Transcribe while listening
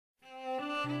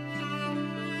The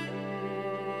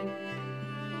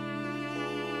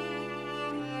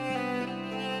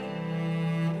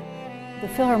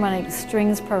Philharmonic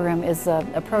Strings program is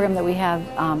a program that we have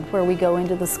where we go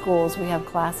into the schools. We have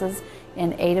classes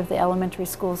in 8 of the elementary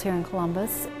schools here in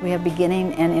Columbus. We have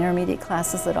beginning and intermediate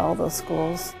classes at all those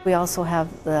schools. We also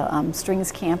have the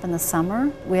strings camp in the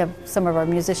summer. We have some of our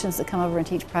musicians that come over and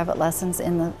teach private lessons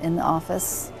in the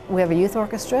office. We have a youth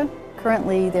orchestra.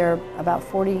 Currently there are about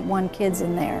 41 kids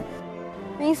in there.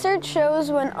 Research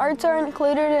shows when arts are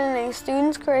included in a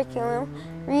student's curriculum,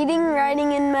 reading,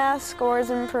 writing, and math scores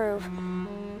improve.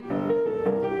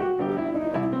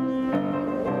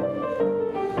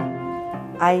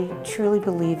 I truly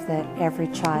believe that every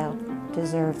child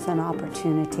deserves an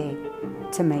opportunity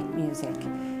to make music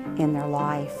in their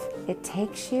life. It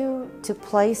takes you to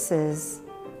places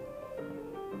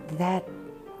that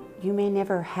you may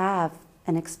never have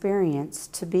an experience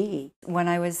to be. When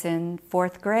I was in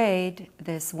 4th grade,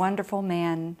 this wonderful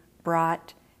man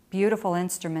brought beautiful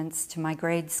instruments to my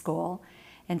grade school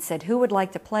and said, "Who would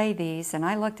like to play these?" And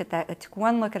I looked at that, I took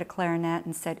one look at a clarinet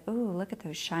and said, "Ooh, look at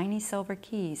those shiny silver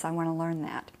keys. I want to learn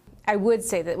that." I would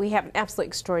say that we have an absolutely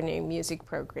extraordinary music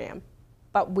program,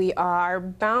 but we are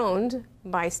bound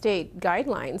by state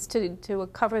guidelines to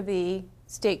cover the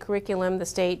state curriculum, the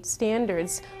state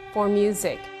standards for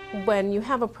music. When you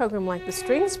have a program like the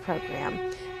Strings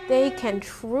program, they can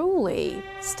truly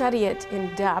study it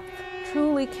in depth,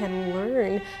 truly can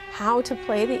learn how to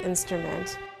play the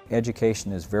instrument.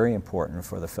 Education is very important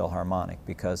for the Philharmonic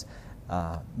because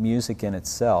music in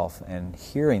itself and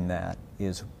hearing that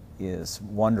is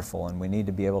wonderful, and we need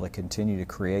to be able to continue to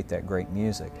create that great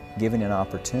music. Giving an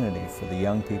opportunity for the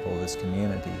young people of this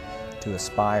community to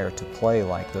aspire to play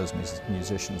like those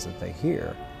musicians that they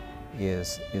hear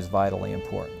is vitally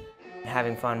important.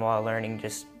 Having fun while learning,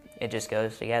 it just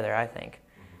goes together, I think.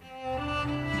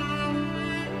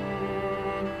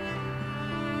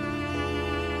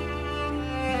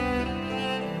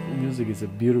 Music is a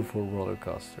beautiful roller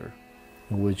coaster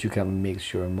in which you can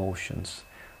mix your emotions,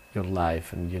 your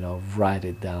life, and write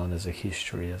it down as a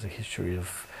history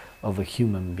of a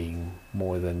human being,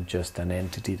 more than just an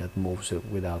entity that moves it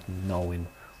without knowing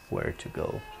where to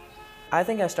go. I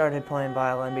think I started playing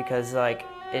violin because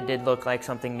it did look like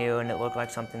something new and it looked like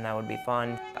something that would be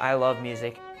fun. I love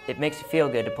music. It makes you feel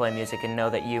good to play music and know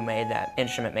that you made that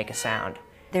instrument make a sound.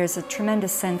 There's a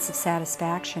tremendous sense of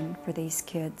satisfaction for these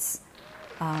kids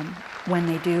when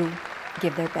they do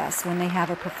give their best. When they have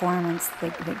a performance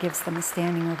that gives them a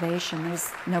standing ovation, there's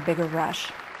no bigger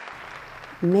rush.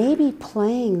 Maybe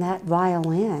playing that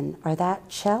violin or that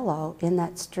cello in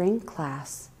that string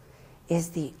class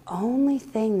is the only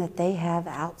thing that they have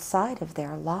outside of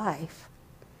their life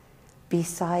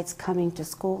besides coming to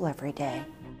school every day.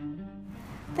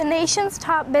 The nation's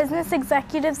top business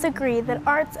executives agree that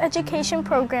arts education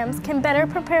programs can better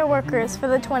prepare workers for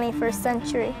the 21st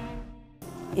century.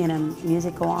 In a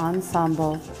musical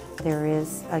ensemble, there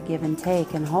is a give and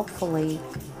take, and hopefully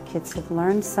kids have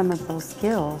learned some of those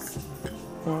skills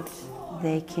that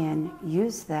they can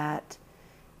use that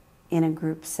in a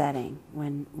group setting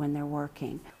when they're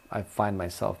working. I find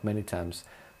myself many times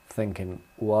thinking,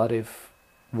 what if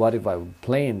I would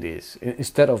play in this?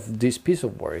 Instead of this piece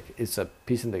of work, it's a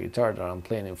piece in the guitar that I'm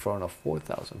playing in front of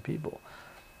 4,000 people.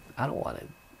 I don't want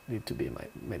it to be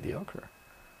mediocre,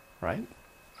 right?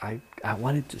 I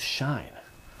want it to shine.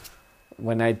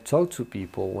 When I talk to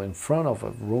people in front of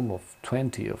a room of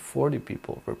 20 or 40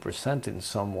 people representing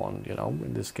someone,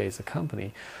 in this case a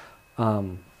company,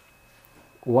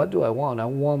 what do I want? I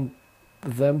want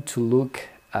them to look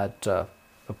at a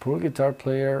poor guitar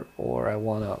player, or I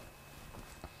want to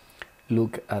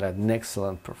look at an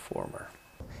excellent performer.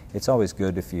 It's always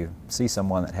good if you see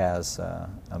someone that has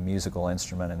a musical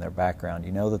instrument in their background.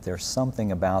 You know that there's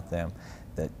something about them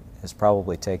that has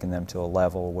probably taken them to a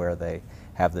level where they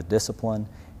have the discipline,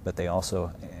 but they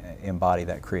also embody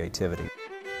that creativity.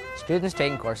 Students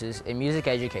taking courses in music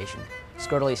education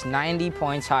scored at least 90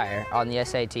 points higher on the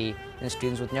SAT than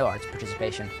students with no arts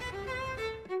participation.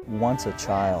 Once a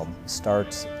child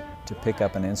starts to pick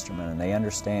up an instrument and they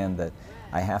understand that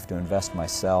I have to invest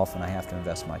myself and I have to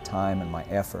invest my time and my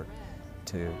effort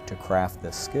to craft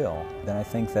this skill, then I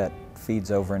think that feeds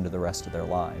over into the rest of their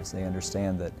lives. They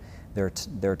understand that there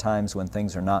are times when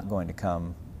things are not going to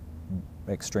come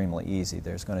extremely easy.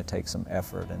 There's going to take some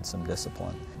effort and some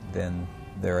discipline. Then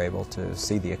they're able to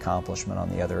see the accomplishment on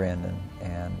the other end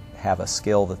and have a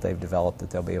skill that they've developed that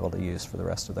they'll be able to use for the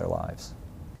rest of their lives.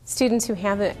 Students who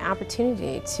have the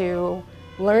opportunity to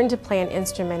learn to play an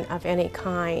instrument of any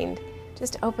kind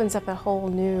just opens up a whole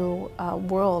new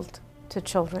world to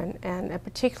children, and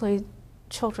particularly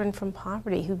children from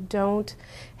poverty who don't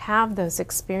have those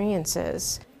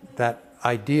experiences. That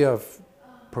idea of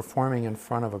performing in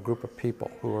front of a group of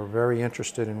people who are very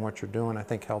interested in what you're doing, I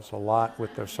think helps a lot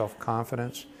with their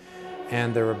self-confidence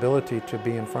and their ability to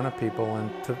be in front of people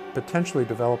and to potentially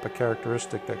develop a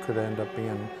characteristic that could end up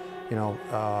being, you know,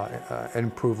 an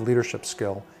improved leadership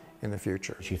skill in the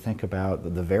future. You think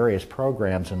about the various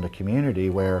programs in the community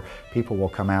where people will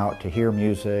come out to hear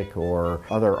music or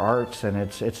other arts, and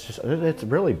it's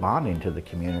really bonding to the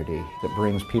community that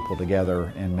brings people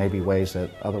together in maybe ways that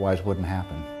otherwise wouldn't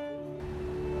happen.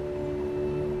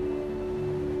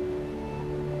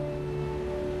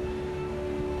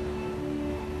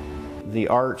 The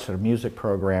arts and music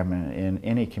program in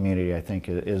any community, I think,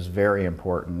 is very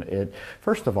important.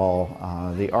 First of all,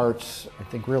 the arts, I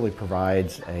think, really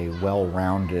provides a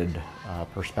well-rounded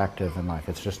perspective in life.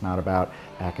 It's just not about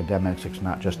academics, it's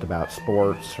not just about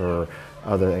sports or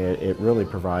other, it really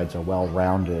provides a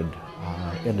well-rounded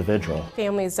individual.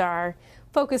 Families are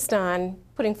focused on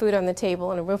putting food on the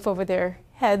table and a roof over their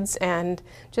heads and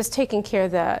just taking care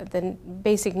of the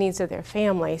basic needs of their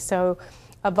family. So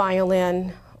a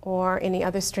violin or any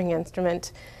other string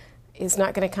instrument is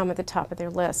not going to come at the top of their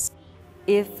list.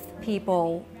 If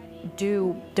people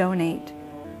do donate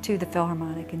to the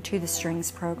Philharmonic and to the strings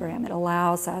program, it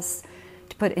allows us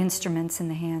to put instruments in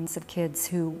the hands of kids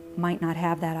who might not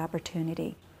have that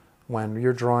opportunity. When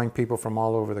you're drawing people from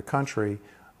all over the country,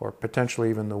 or potentially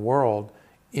even the world,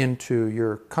 into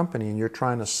your company and you're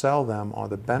trying to sell them on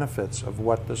the benefits of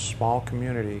what this small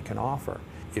community can offer,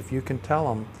 if you can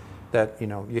tell them that, you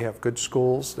know, you have good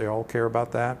schools, they all care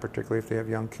about that, particularly if they have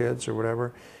young kids or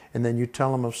whatever, and then you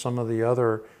tell them of some of the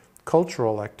other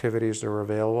cultural activities that are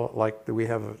available, like we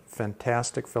have a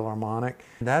fantastic Philharmonic.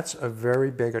 That's a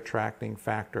very big attracting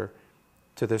factor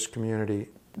to this community.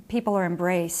 People are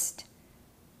embraced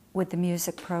with the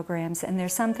music programs, and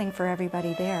there's something for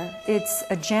everybody there. It's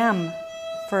a gem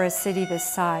for a city this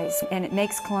size, and it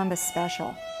makes Columbus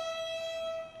special.